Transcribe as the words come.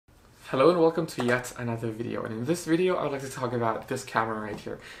Hello and welcome to yet another video, and in this video I would like to talk about this camera right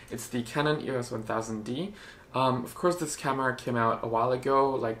here. It's the Canon EOS 1000D. Of course this camera came out a while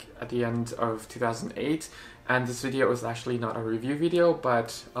ago, like at the end of 2008, and this video is actually not a review video,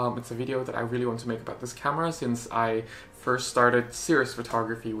 but it's a video that I really want to make about this camera since I first started serious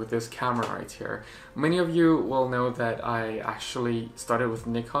photography with this camera right here. Many of you will know that I actually started with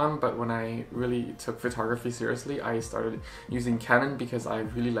Nikon, but when I really took photography seriously, I started using Canon because I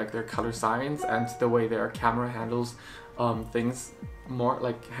really like their color science and the way their camera handles things more,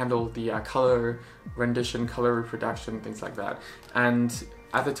 like handle the color rendition, color reproduction, things like that. And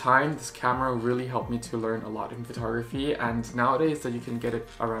at the time, this camera really helped me to learn a lot in photography, and nowadays that you can get it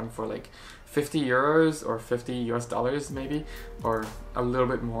around for like 50 euros or 50 US dollars maybe, or a little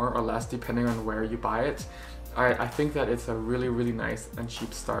bit more or less depending on where you buy it. I think that it's a really nice and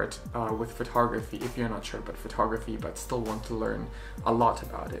cheap start with photography if you're not sure about photography but still want to learn a lot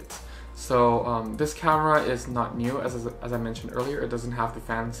about it. So this camera is not new, as I mentioned earlier. It doesn't have the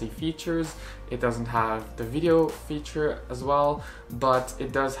fancy features, it doesn't have the video feature as well, but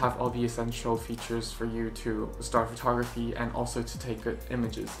it does have all the essential features for you to start photography and also to take good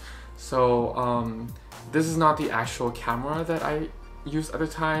images. So this is not the actual camera that I used at the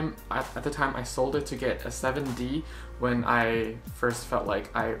time. At the time I sold it to get a 7D when I first felt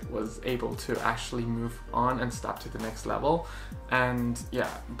like I was able to actually move on and step to the next level. And yeah,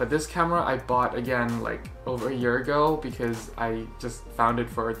 but this camera I bought again like over a year ago because I just found it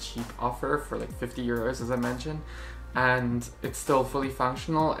for a cheap offer for like 50 euros, as I mentioned, and it's still fully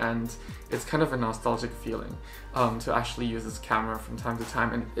functional, and it's kind of a nostalgic feeling to actually use this camera from time to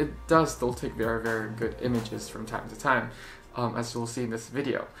time, and it does still take very good images from time to time, as you'll see in this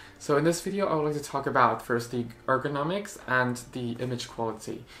video. So in this video I would like to talk about first the ergonomics and the image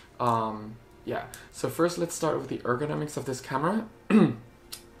quality. Yeah, so first let's start with the ergonomics of this camera.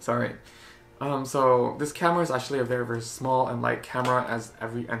 Sorry. So this camera is actually a very small and light camera, as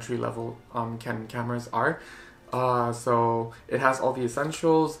every entry-level Canon cameras are. So it has all the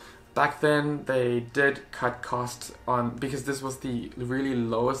essentials. Back then they did cut costs on, because this was the really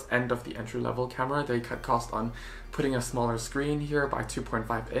lowest end of the entry-level camera, they cut cost on putting a smaller screen here by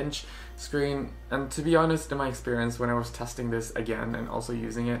 2.5-inch screen. And to be honest, in my experience when I was testing this again and also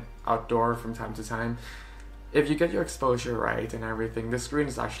using it outdoor from time to time, if you get your exposure right and everything, the screen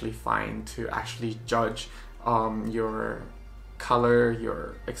is actually fine to actually judge your color,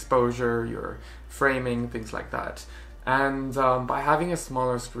 your exposure, your framing, things like that. And by having a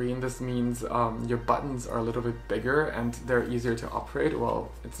smaller screen, this means your buttons are a little bit bigger and they're easier to operate.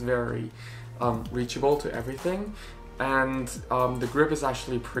 Well, it's very reachable to everything. And the grip is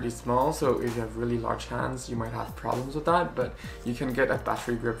actually pretty small, so if you have really large hands you might have problems with that, but you can get a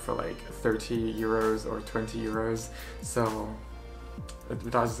battery grip for like 30 euros or 20 euros, so it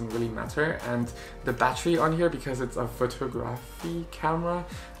doesn't really matter. And the battery on here, because it's a photography camera,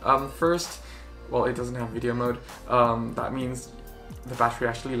 well, it doesn't have video mode. That means the battery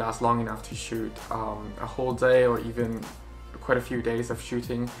actually lasts long enough to shoot a whole day or even quite a few days of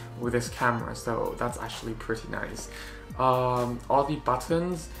shooting with this camera, so that's actually pretty nice. All the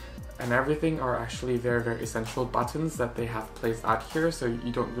buttons and everything are actually very essential buttons that they have placed out here, so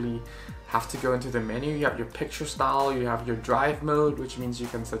you don't really have to go into the menu. You have your picture style, you have your drive mode, which means you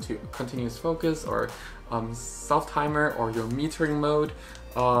can set to continuous focus or self-timer, or your metering mode,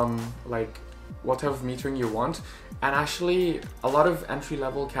 like what type of metering you want. And actually a lot of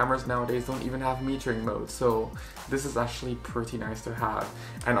entry-level cameras nowadays don't even have metering mode, so this is actually pretty nice to have.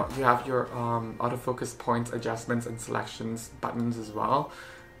 And you have your autofocus points adjustments and selections buttons as well.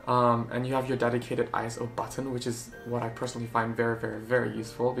 And you have your dedicated ISO button, which is what I personally find very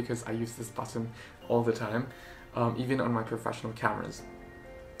useful, because I use this button all the time, even on my professional cameras.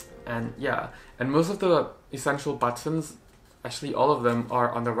 And yeah, and most of the essential buttons, actually all of them,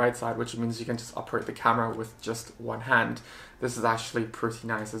 are on the right side, which means you can just operate the camera with just one hand. This is actually pretty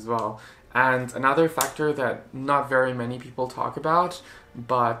nice as well. And another factor that not very many people talk about,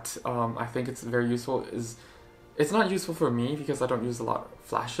 but I think it's very useful, is it's not useful for me because I don't use a lot of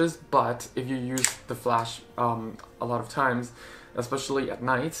flashes, but if you use the flash a lot of times, especially at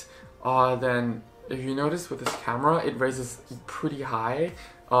night, then if you notice with this camera, it raises pretty high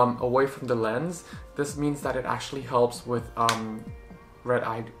away from the lens. This means that it actually helps with red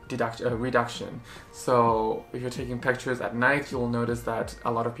eye reduction. So if you're taking pictures at night, you'll notice that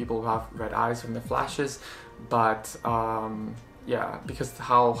a lot of people have red eyes from the flashes, but yeah, because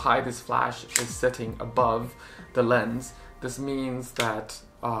how high this flash is sitting above the lens, this means that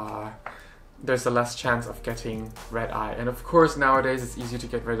there's a less chance of getting red eye. And of course nowadays it's easy to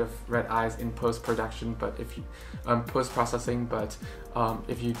get rid of red eyes in post-production, but if you post-processing, but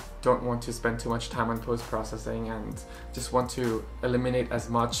if you don't want to spend too much time on post-processing and just want to eliminate as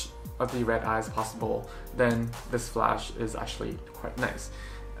much of the red eye as possible, then this flash is actually quite nice.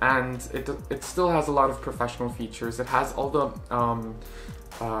 And it still has a lot of professional features. It has all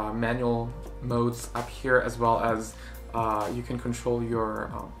the manual modes up here, as well as you can control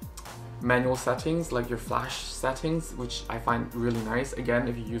your manual settings, like your flash settings, which I find really nice. Again,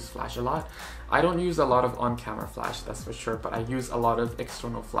 if you use flash a lot. I don't use a lot of on-camera flash, that's for sure, but I use a lot of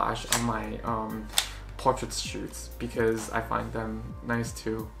external flash on my portrait shoots because I find them nice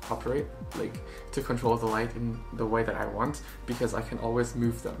to operate, like to control the light in the way that I want, because I can always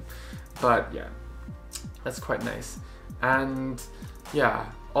move them. But yeah, that's quite nice. And yeah,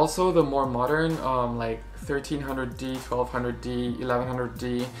 also the more modern like 1300D, 1200D,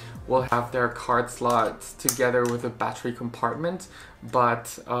 1100D will have their card slots together with a battery compartment,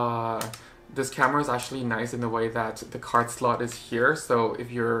 but this camera is actually nice in the way that the card slot is here. So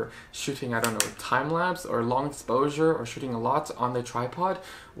if you're shooting, I don't know, time-lapse or long exposure, or shooting a lot on the tripod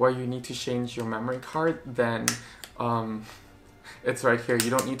where you need to change your memory card, then it's right here. You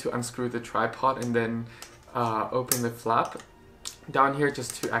don't need to unscrew the tripod and then open the flap down here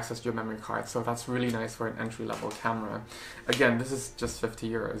just to access your memory card. So that's really nice for an entry-level camera. Again, this is just 50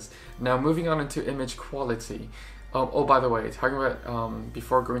 euros. Now moving on into image quality. Oh, by the way, talking about,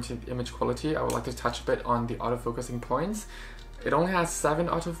 before going to image quality, I would like to touch a bit on the autofocusing points. It only has 7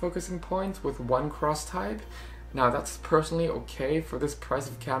 autofocusing points with 1 cross type. Now that's personally okay for this price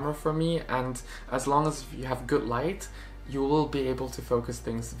of camera for me, and as long as you have good light, you will be able to focus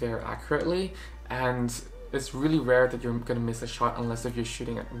things very accurately, and it's really rare that you're gonna miss a shot unless if you're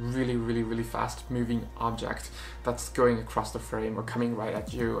shooting a really fast moving object that's going across the frame or coming right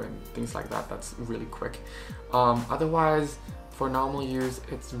at you and things like that. That's really quick. Otherwise, for normal use,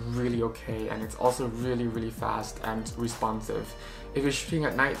 it's really okay, and it's also really fast and responsive. If you're shooting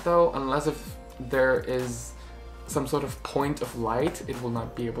at night though, unless if there is some sort of point of light, it will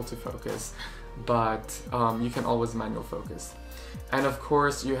not be able to focus, but you can always manual focus. And of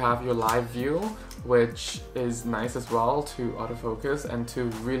course you have your live view, which is nice as well to autofocus and to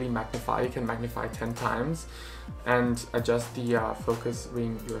really magnify. You can magnify 10 times and adjust the focus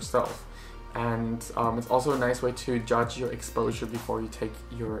ring yourself. And it's also a nice way to judge your exposure before you take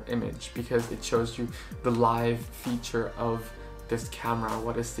your image, because it shows you the live feature of this camera,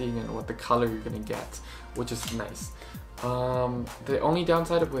 what it's seeing and what the color you're gonna get, which is nice. The only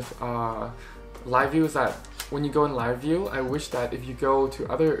downside with live view is that when you go in live view, I wish that if you go to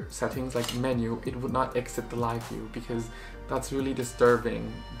other settings like menu, it would not exit the live view, because that's really disturbing,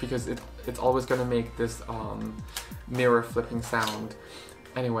 because it's always going to make this mirror flipping sound.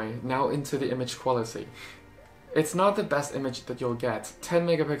 Anyway, now into the image quality. It's not the best image that you'll get. 10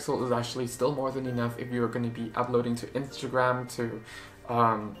 megapixels is actually still more than enough if you're going to be uploading to Instagram, to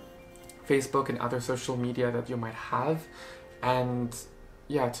Facebook and other social media that you might have. And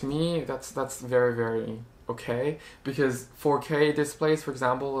yeah, to me, that's very okay, because 4K displays, for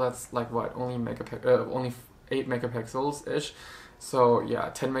example, that's like what, only 8 megapixels ish. So yeah,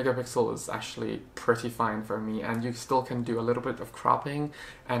 10 megapixel is actually pretty fine for me, and you still can do a little bit of cropping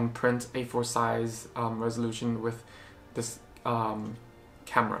and print A4 size resolution with this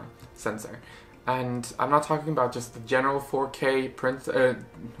camera sensor. And I'm not talking about just the general 4K print,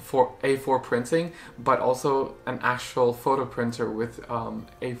 for A4 printing, but also an actual photo printer with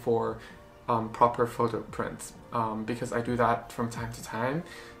A4 proper photo prints, because I do that from time to time.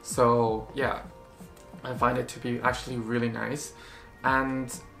 So yeah, I find it to be actually really nice.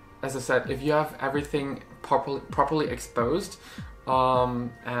 And as I said, if you have everything properly exposed,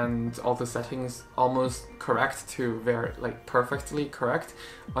 and all the settings almost correct to perfectly correct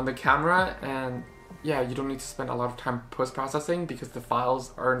on the camera, and yeah, you don't need to spend a lot of time post-processing because the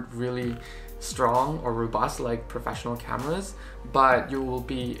files aren't really strong or robust like professional cameras, but you will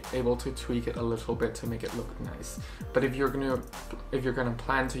be able to tweak it a little bit to make it look nice. But if you're gonna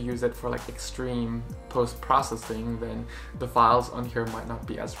plan to use it for like extreme post-processing, then the files on here might not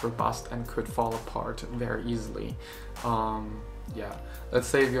be as robust and could fall apart very easily. Yeah, let's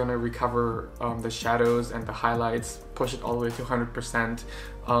say if you want to recover the shadows and the highlights, push it all the way to 100%,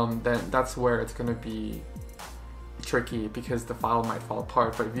 then that's where it's going to be tricky, because the file might fall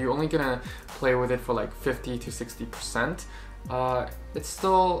apart. But if you're only going to play with it for like 50 to 60%, it's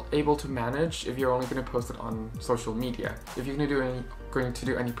still able to manage if you're only going to post it on social media. If you're going to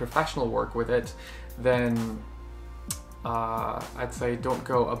do any professional work with it, then I'd say don't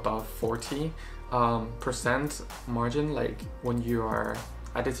go above 40% margin, like when you are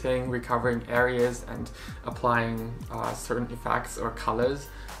editing, recovering areas, and applying certain effects or colors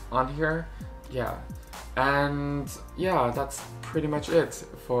on here. Yeah, and yeah, that's pretty much it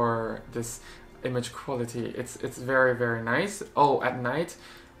for this image quality. It's very, very nice. Oh, at night,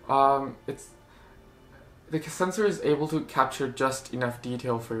 the sensor is able to capture just enough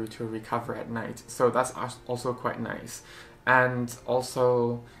detail for you to recover at night, so that's also quite nice. And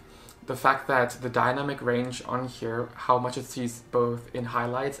also the fact that the dynamic range on here, how much it sees both in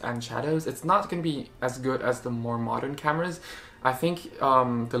highlights and shadows, it's not going to be as good as the more modern cameras. I think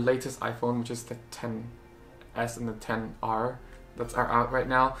the latest iPhone, which is the 10s and the 10R that are out right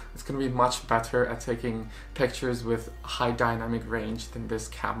now, it's going to be much better at taking pictures with high dynamic range than this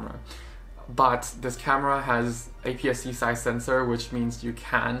camera. But this camera has APS-C size sensor, which means you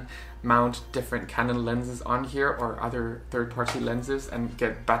can mount different Canon lenses on here or other third-party lenses and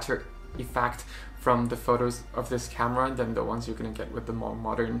get better effect from the photos of this camera than the ones you're going to get with the more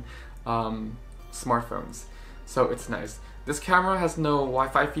modern smartphones. So it's nice. This camera has no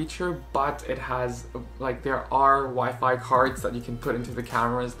Wi-Fi feature, but it has, like, there are Wi-Fi cards that you can put into the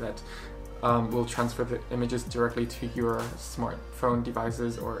cameras that will transfer the images directly to your smartphone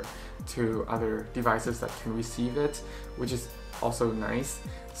devices or to other devices that can receive it, which is also nice.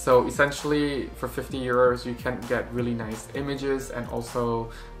 So essentially for 50 euros you can get really nice images and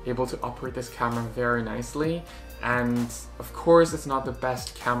also able to operate this camera very nicely. And of course it's not the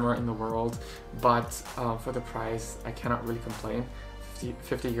best camera in the world, but for the price I cannot really complain.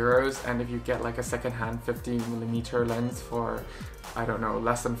 50 euros, and if you get like a second-hand 50mm lens for, I don't know,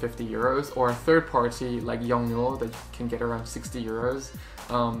 less than 50 euros, or a third party like Yongnuo that you can get around 60 euros,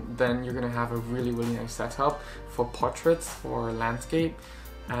 then you're gonna have a really, really nice setup for portraits, for landscape,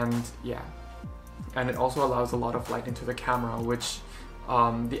 and yeah. And it also allows a lot of light into the camera, which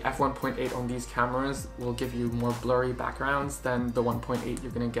the f1.8 on these cameras will give you more blurry backgrounds than the 1.8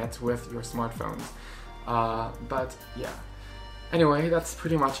 you're gonna get with your smartphones. But yeah. Anyway, that's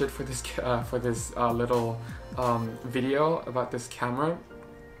pretty much it for this little video about this camera.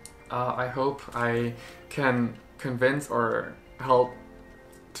 I hope I can convince or help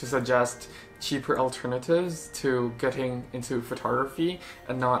to suggest cheaper alternatives to getting into photography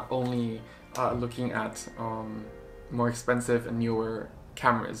and not only looking at more expensive and newer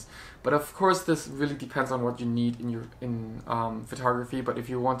cameras. But of course this really depends on what you need in photography. But if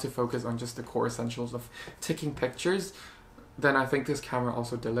you want to focus on just the core essentials of taking pictures, then I think this camera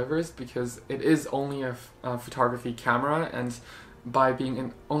also delivers, because it is only a photography camera, and by being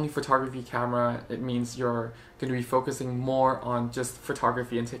an only photography camera, it means you're going to be focusing more on just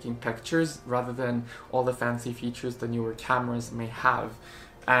photography and taking pictures rather than all the fancy features the newer cameras may have.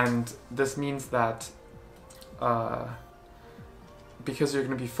 And this means that because you're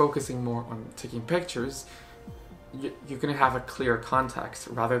going to be focusing more on taking pictures, you're going to have a clear context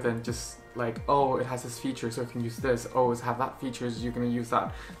rather than just like, oh, it has this feature so I can use this, oh, it has that features, you're going to use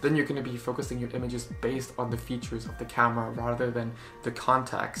that. Then you're going to be focusing your images based on the features of the camera rather than the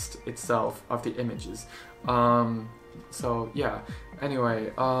context itself of the images. So yeah,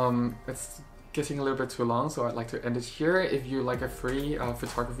 anyway, it's getting a little bit too long, so I'd like to end it here. If you like a free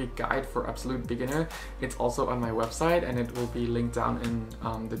photography guide for absolute beginner, it's also on my website and it will be linked down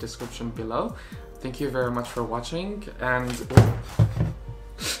in the description below. Thank you very much for watching, and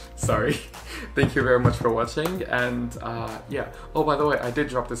sorry. Thank you very much for watching, and yeah. Oh, by the way, I did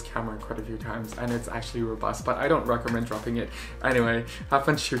drop this camera quite a few times and it's actually robust, but I don't recommend dropping it. Anyway, have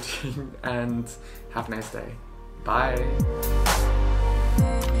fun shooting and have a nice day. Bye!